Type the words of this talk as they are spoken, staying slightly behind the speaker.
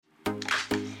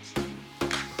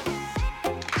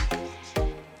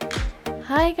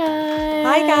Hi guys!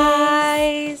 Hi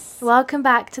guys! Welcome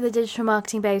back to the Digital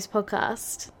Marketing Babes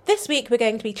podcast. This week we're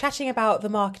going to be chatting about the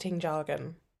marketing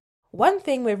jargon. One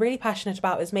thing we're really passionate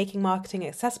about is making marketing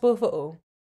accessible for all.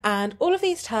 And all of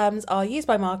these terms are used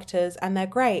by marketers and they're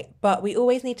great, but we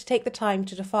always need to take the time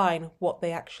to define what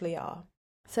they actually are.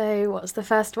 So what's the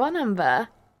first one, Amber?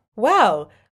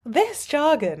 Well, this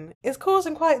jargon is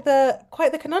causing quite the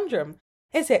conundrum.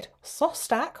 Is it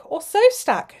SOSTAC or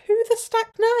SOSTAC? Who the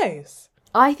stack knows?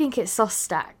 I think it's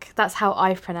SOSTAC. That's how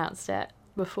I've pronounced it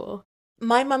before.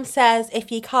 My mum says if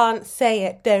you can't say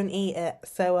it, don't eat it.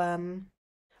 So,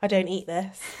 I don't eat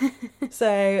this.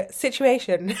 So,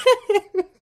 situation.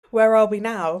 Where are we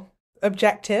now?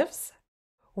 Objectives.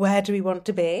 Where do we want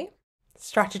to be?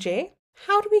 Strategy.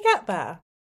 How do we get there?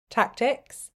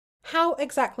 Tactics. How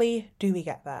exactly do we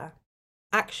get there?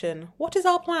 Action. What is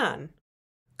our plan?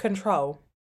 Control.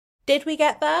 Did we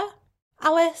get there?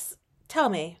 Alice, tell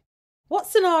me. What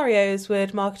scenarios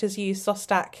would marketers use the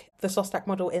SOSTAC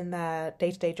model in their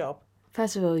day-to-day job?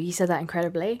 First of all, you said that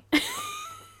incredibly.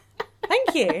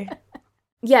 Thank you.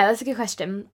 Yeah, that's a good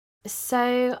question.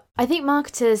 So I think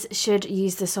marketers should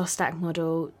use the SOSTAC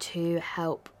model to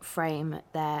help frame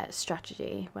their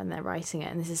strategy when they're writing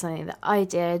it. And this is something that I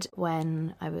did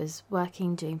when I was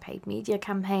working doing paid media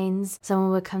campaigns.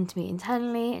 Someone would come to me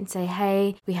internally and say,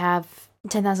 hey, we have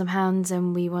 £10,000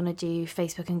 and we want to do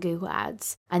Facebook and Google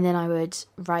ads. And then I would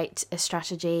write a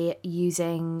strategy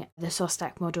using the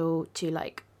SOSTAC model to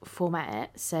format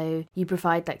it. So you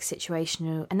provide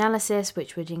situational analysis,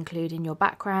 which would include in your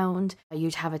background.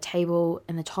 You'd have a table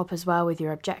in the top as well with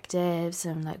your objectives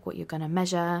and what you're going to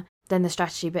measure. Then the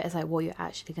strategy bit is what you're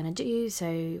actually going to do. So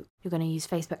you're going to use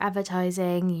Facebook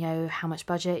advertising, how much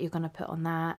budget you're going to put on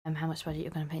that and how much budget you're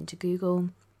going to put into Google.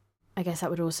 I guess that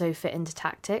would also fit into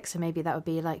tactics. So maybe that would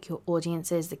be your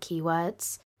audiences, the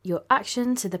keywords, your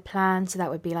action, so the plan. So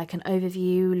that would be an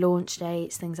overview, launch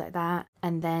dates, things like that.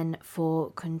 And then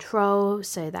for control,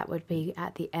 so that would be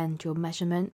at the end, your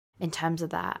measurement. In terms of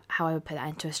that, how I would put that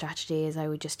into a strategy is I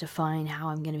would just define how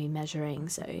I'm going to be measuring.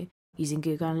 So using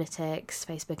Google Analytics,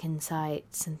 Facebook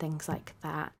Insights, and things like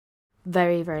that.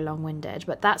 Very, very long-winded,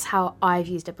 but that's how I've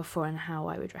used it before and how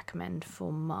I would recommend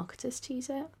for marketers to use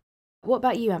it. What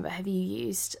about you, Amber? Have you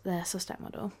used the SOSTAC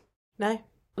model? No.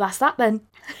 That's that then.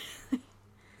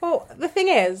 Well, the thing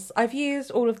is, I've used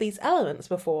all of these elements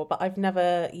before, but I've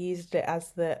never used it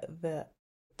as the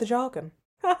jargon.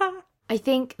 I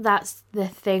think that's the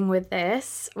thing with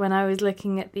this. When I was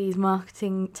looking at these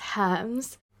marketing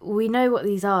terms, we know what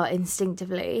these are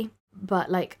instinctively,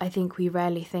 but I think we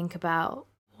rarely think about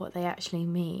what they actually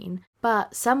mean.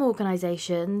 But some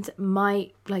organisations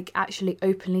might actually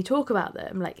openly talk about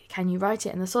them. Can you write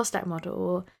it in the SOSTAC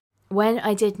model? When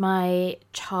I did my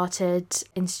Chartered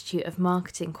Institute of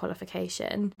Marketing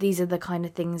qualification, these are the kind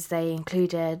of things they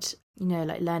included,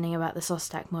 learning about the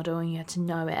SOSTAC model, and you had to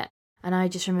know it. And I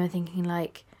just remember thinking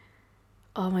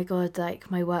oh my God,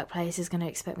 my workplace is going to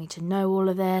expect me to know all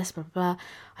of this, blah, blah, blah.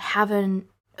 I haven't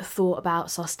thought about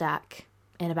SOSTAC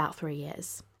in about 3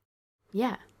 years.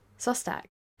 Yeah, SOSTAC.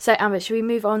 So Amber, should we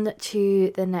move on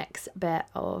to the next bit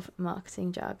of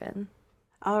marketing jargon?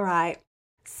 All right.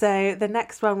 So the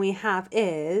next one we have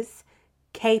is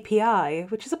KPI,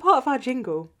 which is a part of our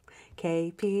jingle.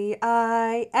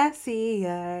 KPI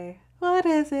SEO. What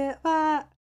is it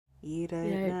that you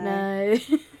don't know?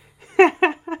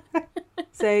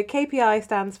 So KPI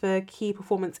stands for Key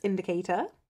Performance Indicator.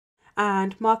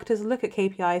 And marketers look at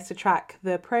KPIs to track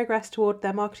the progress toward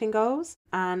their marketing goals.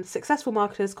 And successful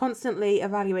marketers constantly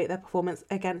evaluate their performance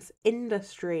against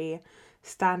industry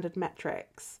standard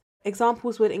metrics.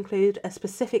 Examples would include a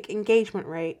specific engagement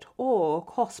rate or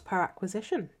cost per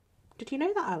acquisition. Did you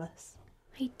know that, Alice?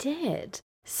 I did.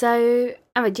 So,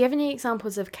 Amber, do you have any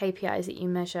examples of KPIs that you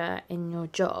measure in your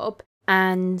job?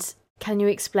 And can you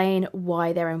explain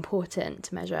why they're important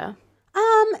to measure?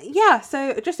 Yeah,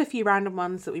 so just a few random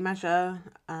ones that we measure.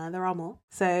 There are more.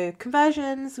 So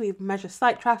conversions, we measure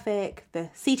site traffic, the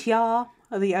CTR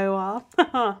or the OR.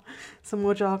 Some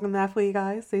more jargon there for you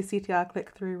guys. So CTR,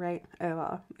 click-through rate,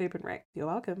 OR, open rate. You're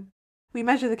welcome. We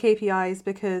measure the KPIs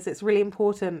because it's really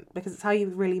important, because it's how you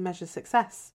really measure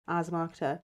success as a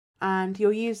marketer. And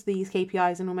you'll use these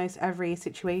KPIs in almost every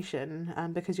situation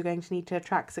because you're going to need to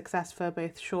track success for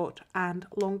both short and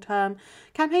long-term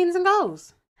campaigns and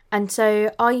goals. And so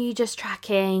are you just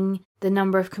tracking the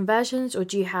number of conversions, or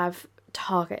do you have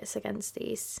targets against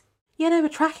these? Yeah, no, we're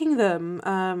tracking them.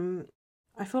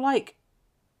 I feel like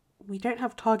we don't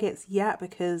have targets yet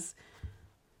because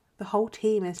the whole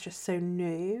team is just so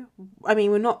new. I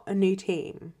mean, we're not a new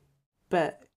team,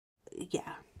 but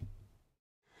yeah.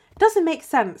 Doesn't make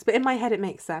sense, but in my head it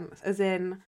makes sense. As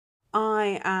in,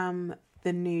 I am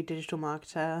the new digital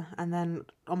marketer, and then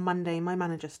on Monday my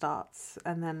manager starts,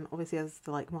 and then obviously as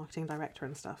the like marketing director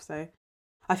and stuff. So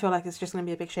I feel like it's just going to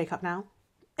be a big shake up now,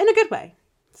 in a good way.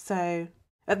 So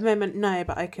at the moment, no,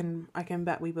 but I can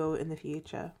bet we will in the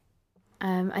future.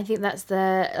 I think that's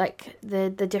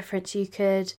the difference.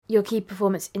 Your key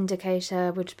performance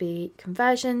indicator would be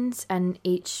conversions, and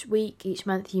each week, each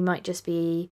month, you might just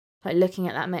be like looking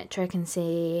at that metric and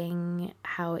seeing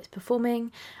how it's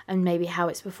performing, and maybe how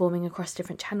it's performing across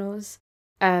different channels.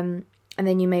 And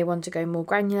then you may want to go more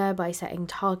granular by setting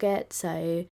targets.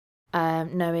 So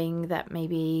knowing that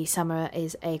maybe summer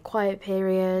is a quiet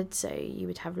period, so you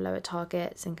would have lower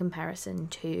targets in comparison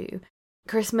to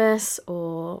Christmas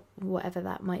or whatever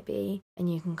that might be,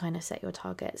 and you can kind of set your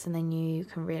targets, and then you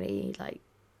can really like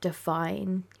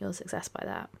define your success by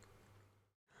that.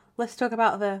 Let's talk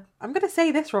about I'm going to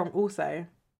say this wrong also,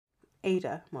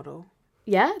 AIDA model.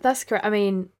 Yeah, that's correct. I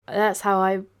mean, that's how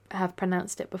I have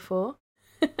pronounced it before.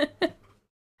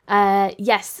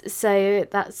 Yes, so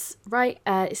that's right.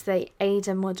 It's the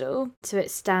AIDA model. So it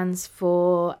stands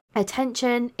for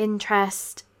attention,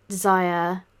 interest,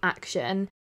 desire, action.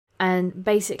 And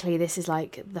basically this is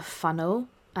like the funnel.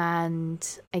 And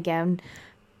again,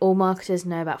 all marketers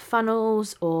know about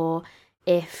funnels, or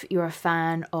if you're a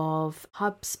fan of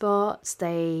HubSpot,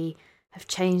 they have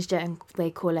changed it and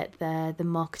they call it the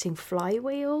marketing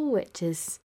flywheel, which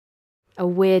is a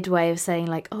weird way of saying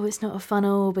like, oh, it's not a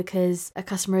funnel because a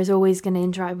customer is always going to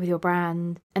interact with your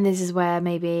brand. And this is where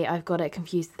maybe I've got it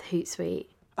confused with Hootsuite.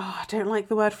 Oh, I don't like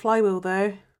the word flywheel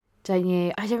though. Don't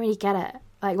you? I don't really get it.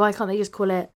 Like, why can't they just call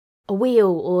it a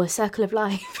wheel or a circle of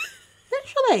life?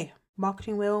 Literally.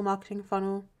 Marketing wheel, marketing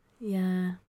funnel.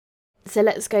 Yeah. So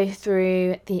let's go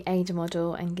through the AIDA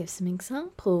model and give some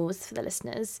examples for the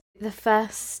listeners. The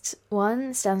first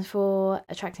one stands for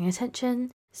attracting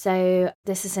attention. So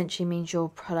this essentially means your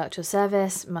product or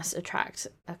service must attract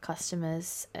a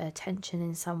customer's attention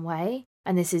in some way.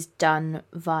 And this is done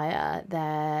via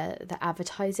the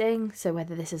advertising. So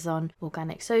whether this is on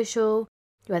organic social,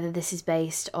 whether this is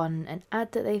based on an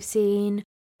ad that they've seen,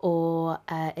 or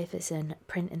if it's in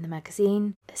print in the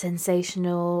magazine,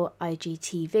 sensational,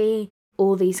 IGTV,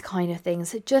 all these kind of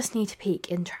things that just need to pique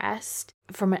interest.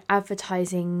 From an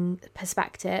advertising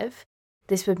perspective,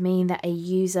 this would mean that a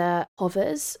user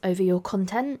hovers over your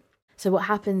content. So what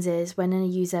happens is when a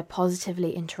user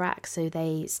positively interacts, so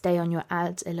they stay on your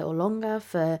ads a little longer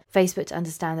for Facebook to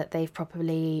understand that they've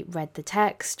properly read the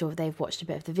text or they've watched a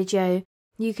bit of the video,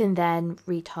 you can then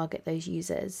retarget those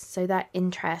users. So that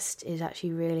interest is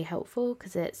actually really helpful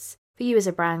because it's, for you as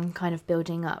a brand, kind of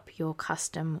building up your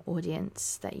custom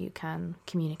audience that you can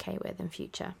communicate with in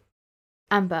future.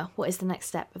 Amber, what is the next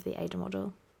step of the AIDA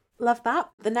model? Love that.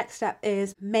 The next step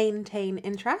is maintain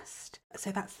interest.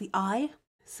 So that's the I.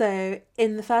 So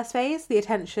in the first phase, the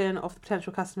attention of the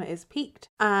potential customer is piqued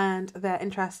and their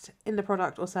interest in the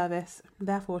product or service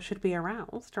therefore should be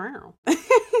aroused.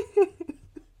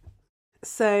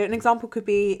 So an example could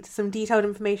be some detailed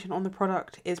information on the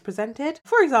product is presented.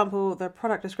 For example, the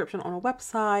product description on a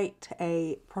website,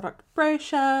 a product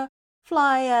brochure,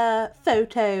 flyer,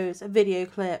 photos, a video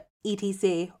clip,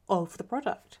 etc. of the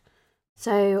product.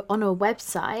 So on a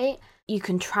website, you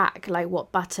can track like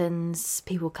what buttons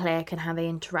people click and how they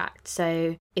interact.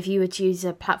 So if you were to use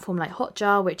a platform like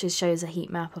Hotjar, which just shows a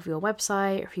heat map of your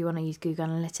website, or if you want to use Google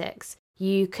Analytics,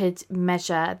 you could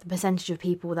measure the percentage of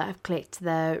people that have clicked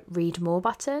the read more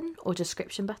button or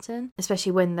description button,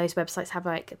 especially when those websites have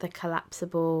like the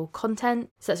collapsible content.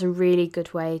 So that's a really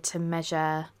good way to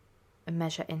measure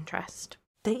interest.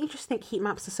 Don't you just think heat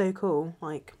maps are so cool?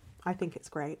 Like, I think it's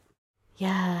great.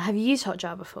 Yeah. Have you used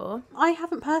Hotjar before? I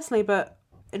haven't personally, but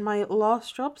in my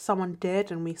last job, someone did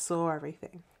and we saw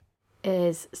everything. It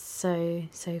is so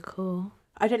cool.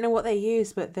 I don't know what they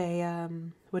used, but they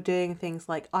were doing things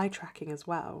like eye tracking as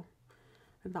well.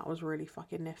 And that was really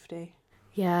fucking nifty.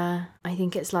 Yeah, I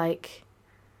think it's like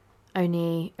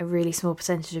only a really small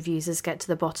percentage of users get to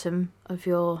the bottom of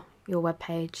your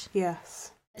webpage.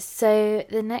 Yes. So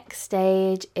the next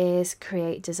stage is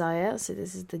create desire. So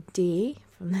this is the D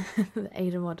from the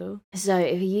AIDA model. So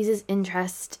if a user's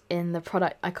interest in the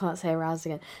product, I can't say aroused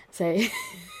again. So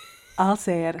I'll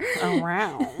say it,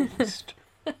 aroused.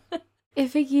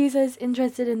 If a user is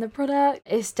interested in the product,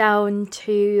 it's down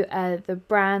to the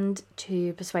brand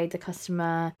to persuade the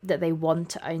customer that they want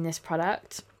to own this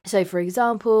product. So for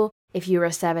example, if you're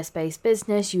a service-based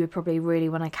business, you would probably really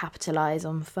want to capitalize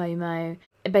on FOMO.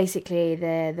 Basically,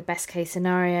 the best case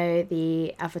scenario,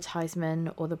 the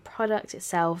advertisement or the product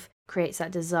itself creates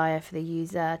that desire for the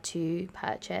user to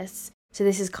purchase. So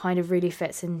this is kind of really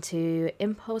fits into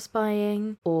impulse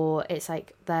buying, or it's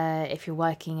like if you're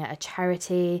working at a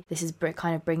charity, this is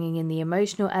kind of bringing in the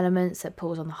emotional elements that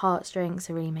pulls on the heartstrings.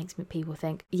 It really makes people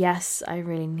think, yes, I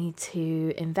really need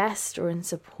to invest or and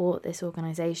support this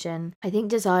organisation. I think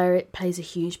desire, it plays a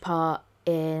huge part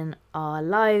in our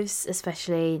lives,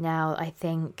 especially now. I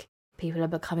think people are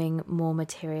becoming more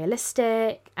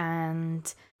materialistic,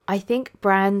 and I think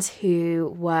brands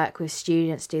who work with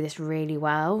students do this really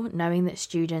well, knowing that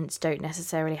students don't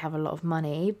necessarily have a lot of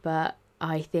money, but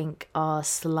I think are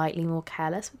slightly more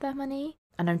careless with their money.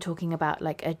 And I'm talking about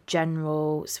like a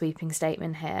general sweeping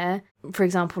statement here. For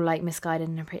example, like Missguided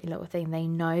and A Pretty Little Thing, they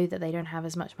know that they don't have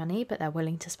as much money, but they're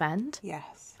willing to spend.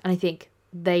 Yes. And I think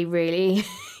they really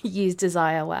use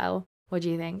desire well. What do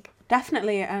you think?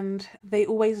 Definitely, and they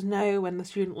always know when the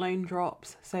student loan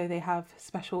drops, so they have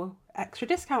special extra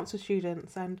discounts for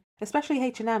students, and especially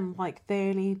H&M, like they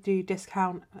only do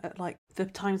discount at like the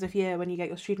times of year when you get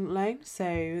your student loan.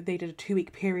 So they did a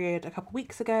 2-week period a couple of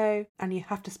weeks ago, and you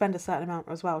have to spend a certain amount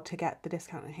as well to get the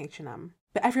discount at H&M.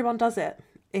 But everyone does it,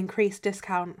 increased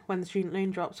discount when the student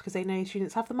loan drops, because they know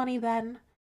students have the money then,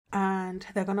 and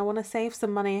they're going to want to save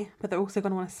some money, but they're also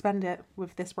going to want to spend it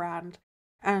with this brand.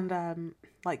 And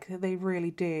like they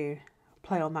really do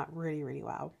play on that really, really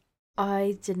well.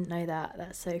 I didn't know that.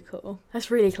 That's so cool. That's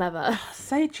really clever.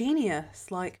 So genius.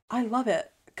 Like, I love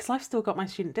it because I've still got my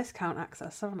student discount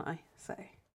access, haven't I? So.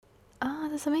 Oh,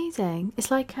 that's amazing. It's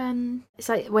like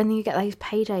when you get those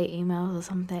payday emails or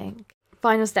something.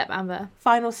 Final step, Amber.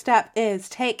 Final step is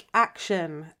take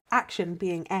action. Action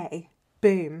being A.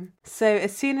 Boom. So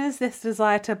as soon as this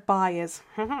desire to buy is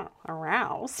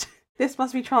aroused, this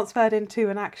must be transferred into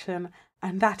an action,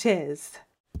 and that is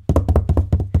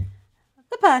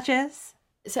the purchase.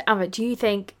 So, Amber, do you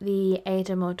think the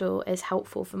Ada model is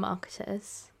helpful for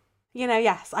marketers? You know,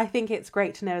 yes, I think it's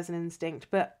great to know as an instinct,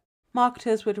 but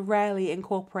marketers would rarely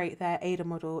incorporate their Ada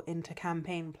model into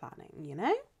campaign planning, you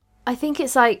know? I think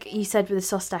it's like you said with the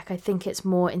SOS stack, I think it's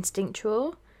more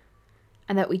instinctual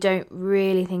and that we don't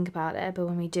really think about it, but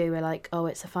when we do, we're like, oh,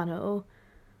 it's a funnel,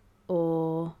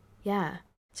 or yeah.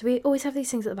 So we always have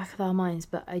these things at the back of our minds,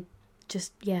 but I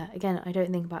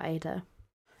don't think about Ada.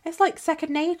 It's like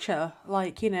second nature.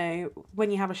 Like, you know,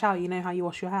 when you have a shower, you know how you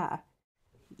wash your hair.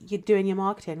 You're doing your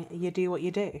marketing, you do what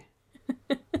you do.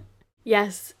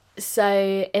 Yes.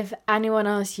 So if anyone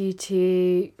asks you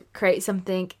to create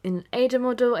something in Ada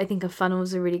model, I think a funnel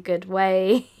is a really good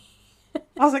way.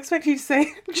 I was expecting you to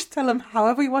say, just tell them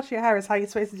however you wash your hair is how you're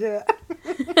supposed to do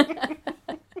it.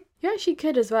 You actually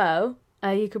could as well.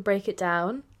 You could break it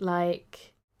down.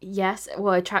 Like, yes,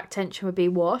 well, attract attention would be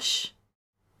wash.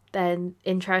 Then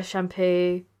interest,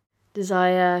 shampoo,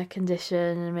 desire,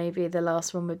 condition, and maybe the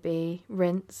last one would be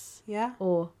rinse. Yeah.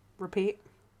 Or repeat.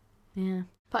 Yeah.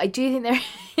 But I do think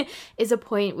there is a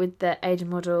point with the Ada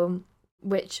model,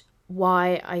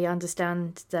 why I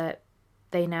understand that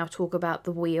they now talk about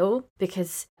the wheel,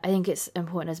 because I think it's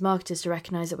important as marketers to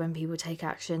recognise that when people take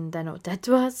action, they're not dead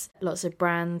to us. Lots of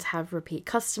brands have repeat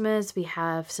customers, we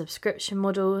have subscription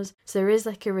models, so there is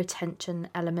like a retention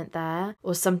element there,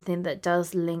 or something that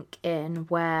does link in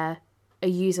where a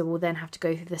user will then have to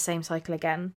go through the same cycle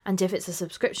again. And if it's a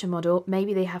subscription model,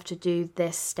 maybe they have to do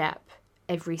this step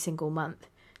every single month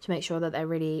to make sure that they're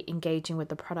really engaging with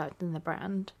the product and the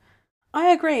brand. I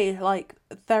agree. Like,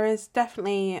 there is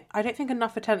definitely, I don't think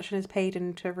enough attention is paid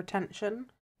into retention.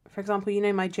 For example, you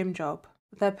know, my gym job,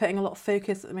 they're putting a lot of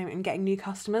focus at the moment in getting new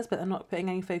customers, but they're not putting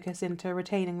any focus into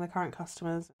retaining the current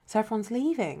customers. So everyone's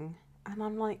leaving. And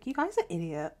I'm like, you guys are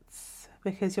idiots,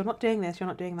 because you're not doing this, you're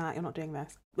not doing that, you're not doing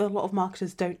this. A lot of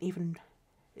marketers don't even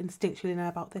instinctually know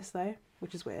about this though,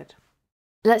 which is weird.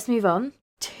 Let's move on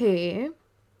to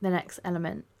the next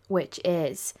element, which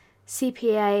is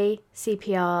CPA,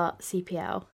 CPR,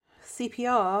 CPL.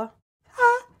 CPR.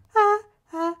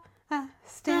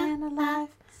 Stand alive,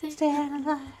 stand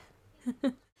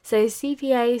alive. So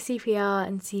CPA, CPR,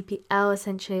 and CPL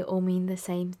essentially all mean the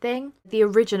same thing. The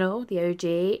original, the OG,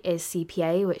 is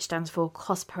CPA, which stands for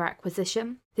cost per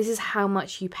acquisition. This is how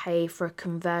much you pay for a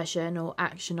conversion or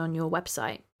action on your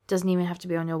website. Doesn't even have to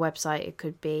be on your website, it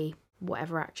could be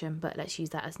whatever action, but let's use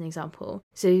that as an example.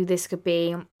 So this could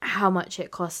be how much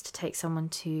it costs to take someone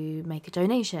to make a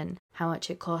donation, how much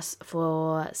it costs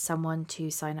for someone to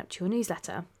sign up to your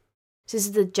newsletter. So this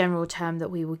is the general term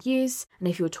that we will use. And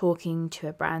if you're talking to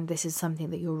a brand, this is something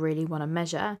that you'll really want to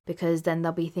measure, because then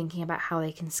they'll be thinking about how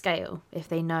they can scale. If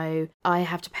they know I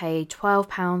have to pay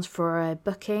 £12 for a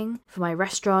booking for my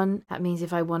restaurant, that means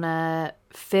if I want to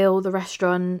fill the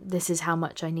restaurant, this is how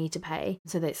much I need to pay.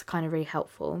 So that's kind of really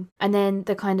helpful. And then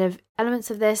the kind of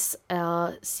elements of this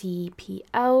are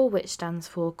CPL, which stands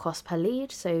for cost per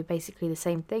lead. So basically the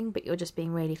same thing, but you're just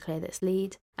being really clear that it's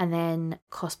lead. And then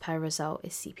cost per result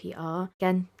is CPR.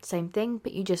 Again, same thing,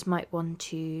 but you just might want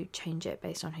to change it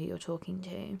based on who you're talking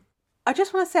to. I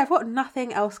just want to say I've got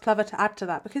nothing else clever to add to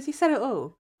that because you said it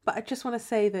all. But I just want to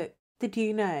say that, did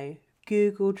you know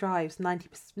Google drives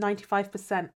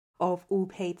 95% of all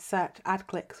paid search ad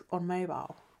clicks on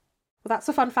mobile? Well, that's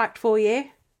a fun fact for you.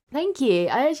 Thank you.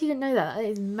 I actually didn't know that. That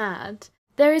is mad.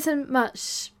 There isn't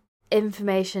much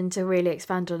information to really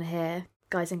expand on here,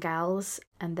 guys and gals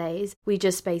and theys. We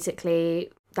just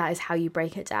basically, that is how you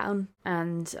break it down.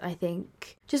 And I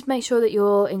think just make sure that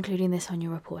you're including this on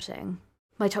your reporting.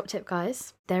 My top tip,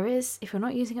 guys, there is, if you're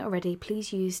not using it already,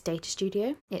 please use Data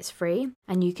Studio. It's free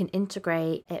and you can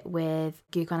integrate it with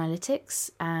Google Analytics,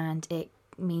 and it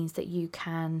means that you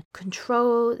can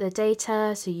control the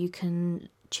data, so you can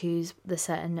choose the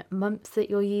certain month that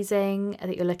you're using,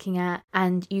 that you're looking at,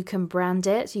 and you can brand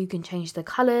it, so you can change the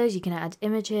colours, you can add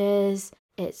images.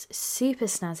 It's super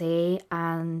snazzy,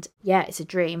 and yeah, it's a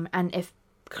dream. And if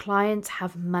clients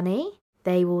have money,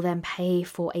 they will then pay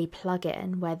for a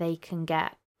plugin where they can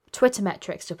get Twitter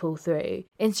metrics to pull through,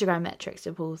 Instagram metrics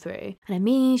to pull through. And it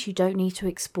means you don't need to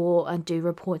export and do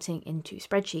reporting into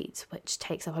spreadsheets, which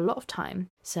takes up a lot of time.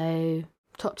 So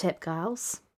top tip,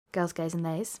 girls, gays and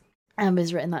theys.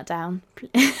 Amber's written that down.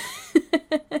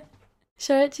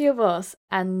 Show it to your boss,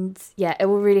 and yeah, it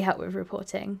will really help with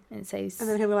reporting. It says, and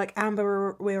then he'll be like,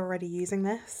 Amber, we're already using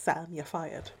this, you're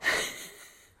fired.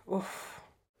 Oof.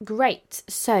 Great.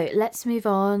 So let's move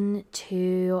on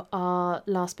to our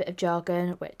last bit of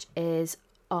jargon, which is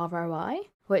ROI,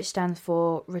 which stands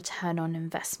for return on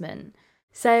investment.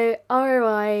 So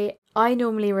ROI, I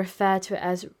normally refer to it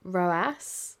as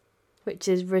ROAS, which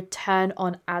is return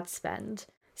on ad spend.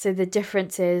 So the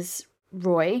difference is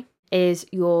ROI is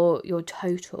your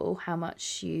total, how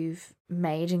much you've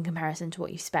made in comparison to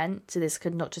what you spent. So this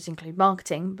could not just include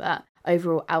marketing, but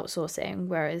overall outsourcing,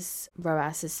 whereas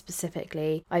ROAS is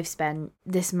specifically, I've spent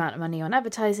this amount of money on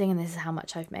advertising and this is how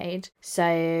much I've made.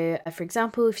 So for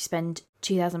example, if you spend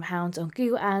 £2,000 on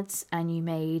Google Ads and you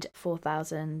made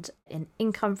 $4,000 in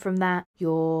income from that,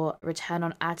 your return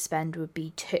on ad spend would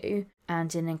be 2,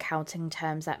 and in accounting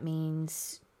terms that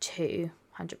means 200%.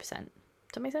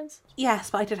 Does that make sense? Yes,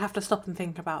 but I did have to stop and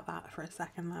think about that for a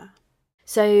second there.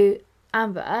 So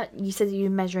Amber, you said you're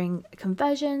measuring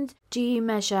conversions. Do you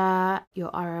measure your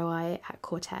ROI at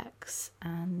Cortex?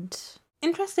 And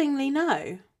interestingly,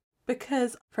 no.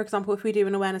 Because, for example, if we do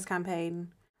an awareness campaign,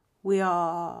 we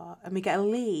get a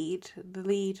lead, the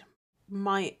lead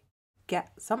might get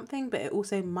something, but it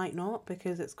also might not,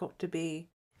 because it's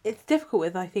difficult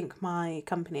with, I think, my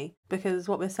company, because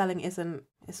what we're selling it's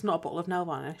not a bottle of nail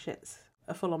varnish, it's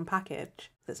a full-on package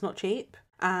that's not cheap,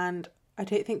 and I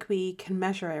don't think we can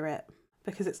measure it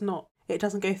because it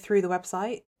doesn't go through the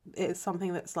website. It's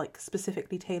something that's like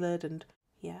specifically tailored, and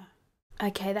yeah.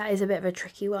 Okay, that is a bit of a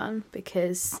tricky one,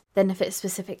 because then if it's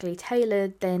specifically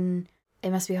tailored, then it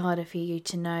must be harder for you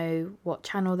to know what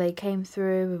channel they came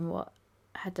through and what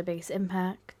had the biggest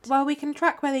impact. Well, we can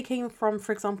track where they came from.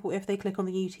 For example, if they click on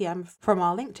the UTM from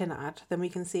our LinkedIn ad, then we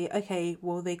can see, okay,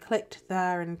 well, they clicked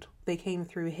there and they came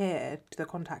through here to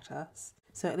contact us.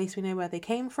 So at least we know where they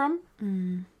came from,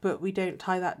 but we don't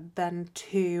tie that then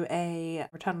to a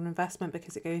return on investment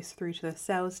because it goes through to the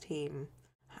sales team.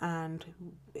 And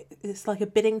it's like a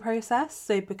bidding process.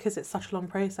 So because it's such a long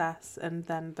process and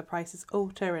then the prices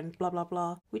alter and blah, blah,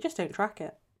 blah, we just don't track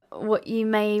it. What you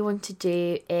may want to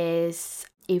do is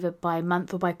either by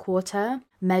month or by quarter,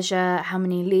 measure how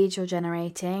many leads you're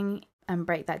generating and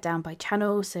break that down by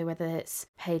channel. So whether it's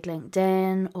paid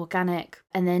LinkedIn, organic,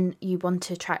 and then you want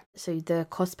to track the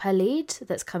cost per lead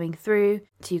that's coming through.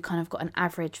 So you kind of got an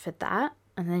average for that.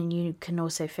 And then you can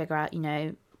also figure out,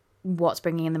 what's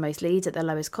bringing in the most leads at the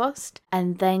lowest cost.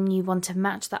 And then you want to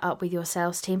match that up with your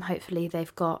sales team. Hopefully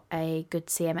they've got a good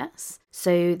CMS.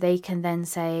 So they can then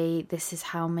say this is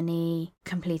how many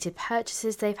completed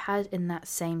purchases they've had in that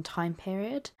same time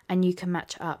period. And you can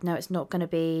match up. Now, it's not going to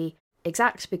be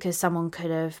exact because someone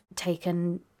could have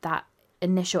taken that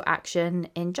initial action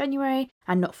in January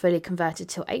and not fully converted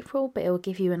till April, but it will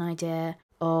give you an idea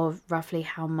of roughly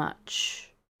how much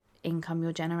income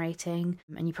you're generating,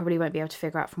 and you probably won't be able to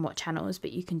figure out from what channels,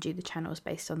 but you can do the channels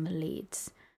based on the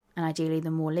leads. And ideally the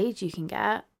more leads you can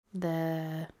get,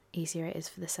 the easier it is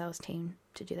for the sales team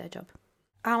to do their job.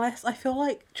 Alice, I feel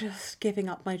like just giving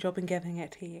up my job and giving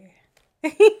it to you.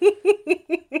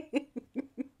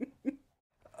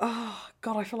 Oh,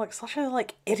 God, I feel like such a,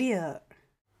 idiot.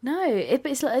 No,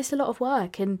 but it's a lot of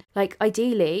work, and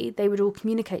ideally they would all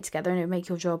communicate together and it would make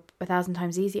your job 1,000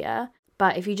 times easier.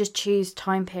 But if you just choose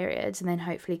time periods and then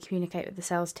hopefully communicate with the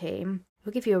sales team,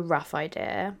 it'll give you a rough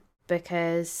idea.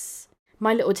 Because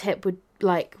my little tip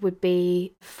would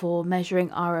be for measuring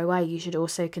ROI, you should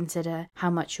also consider how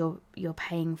much you're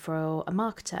paying for a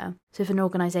marketer. So if an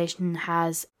organisation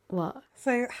has what?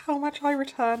 So how much I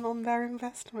return on their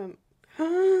investment?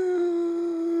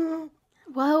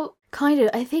 Well, kind of.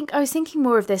 I was thinking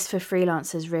more of this for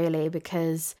freelancers, really,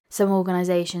 because some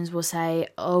organisations will say,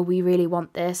 oh, we really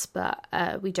want this, but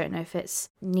we don't know if it's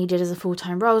needed as a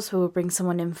full-time role, so we'll bring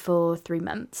someone in for 3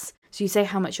 months. So you say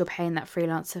how much you're paying that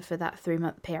freelancer for that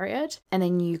 3-month period, and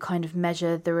then you kind of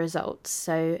measure the results.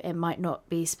 So it might not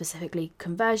be specifically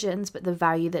conversions, but the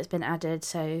value that's been added.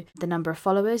 So the number of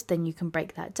followers, then you can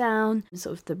break that down,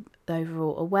 sort of the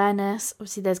overall awareness.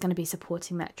 Obviously, there's going to be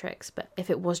supporting metrics, but if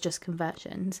it was just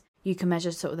conversions, you can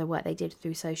measure sort of the work they did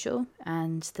through social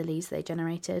and the leads they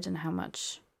generated and how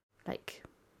much,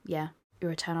 your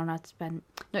return on ad spend.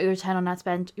 Not your return on ad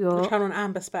spend, your... Return on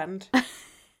amber spend.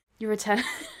 Your return...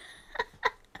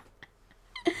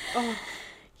 Oh.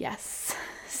 Yes,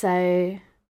 so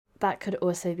that could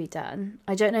also be done.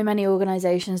 I don't know many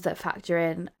organisations that factor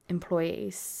in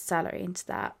employees' salary into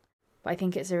that, but I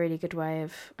think it's a really good way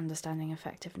of understanding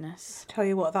effectiveness. Tell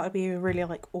you what, that would be a really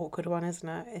awkward one, isn't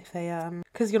it? If they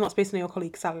because you're not supposed to know your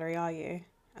colleague's salary, are you?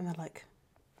 And they're like,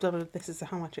 this is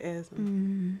how much it is.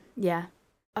 Yeah.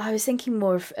 I was thinking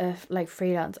more of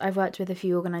freelance. I've worked with a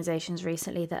few organisations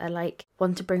recently that are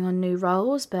want to bring on new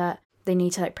roles, but they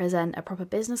need to present a proper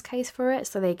business case for it,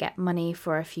 so they get money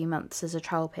for a few months as a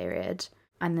trial period.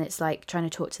 And it's trying to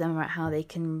talk to them about how they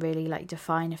can really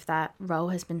define if that role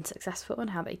has been successful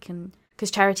and how they can, because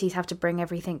charities have to bring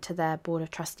everything to their board of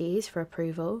trustees for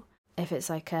approval if it's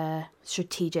a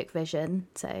strategic vision.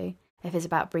 So if it's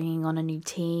about bringing on a new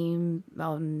team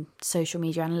on social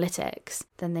media analytics,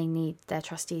 then they need their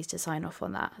trustees to sign off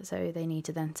on that. So they need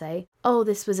to then say, oh,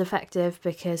 this was effective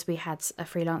because we had a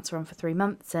freelancer on for 3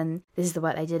 months and this is the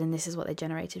work they did and this is what they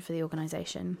generated for the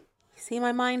organisation. You see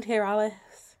my mind here,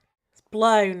 Alice? It's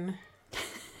blown.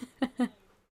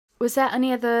 Was there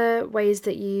any other ways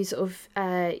that you sort of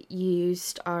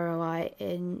used ROI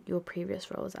in your previous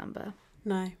roles, Amber?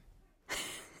 No.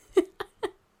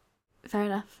 Fair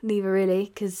enough. Neither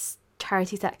really, because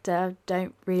charity sector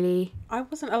don't really... I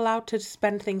wasn't allowed to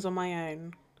spend things on my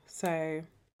own. So,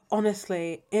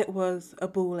 honestly, it was a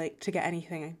ball ache to get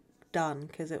anything done,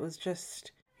 because it was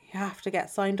just, you have to get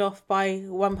signed off by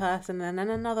one person and then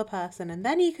another person, and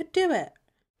then you could do it.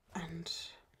 And,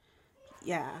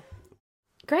 yeah.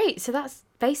 Great. So that's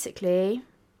basically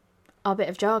our bit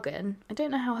of jargon. I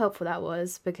don't know how helpful that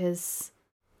was, because,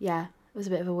 yeah, it was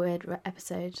a bit of a weird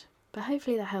episode. But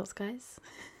hopefully that helps, guys.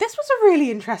 This was a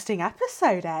really interesting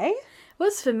episode, eh?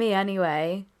 Was for me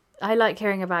anyway. I like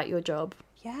hearing about your job.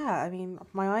 Yeah, I mean,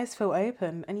 my eyes feel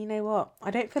open, and you know what?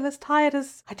 I don't feel as tired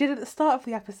as I did at the start of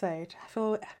the episode. I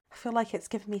feel like it's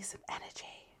given me some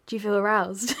energy. Do you feel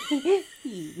aroused?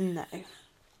 No.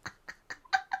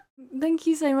 Thank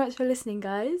you so much for listening,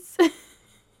 guys.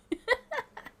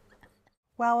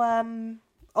 Well,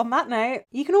 on that note,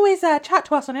 you can always chat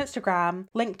to us on Instagram,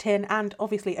 LinkedIn, and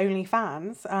obviously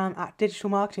OnlyFans at Digital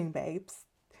Marketing Babes.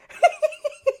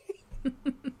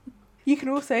 You can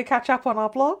also catch up on our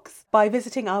blogs by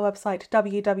visiting our website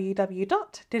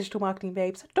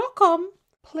www.digitalmarketingbabes.com.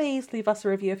 Please leave us a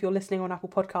review if you're listening on Apple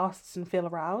Podcasts and feel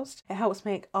aroused. It helps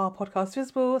make our podcast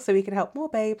visible so we can help more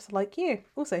babes like you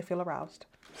also feel aroused.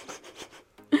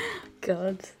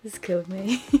 God, this killed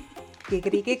me.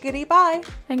 Giggity giggity bye.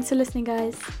 Thanks for listening,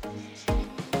 guys.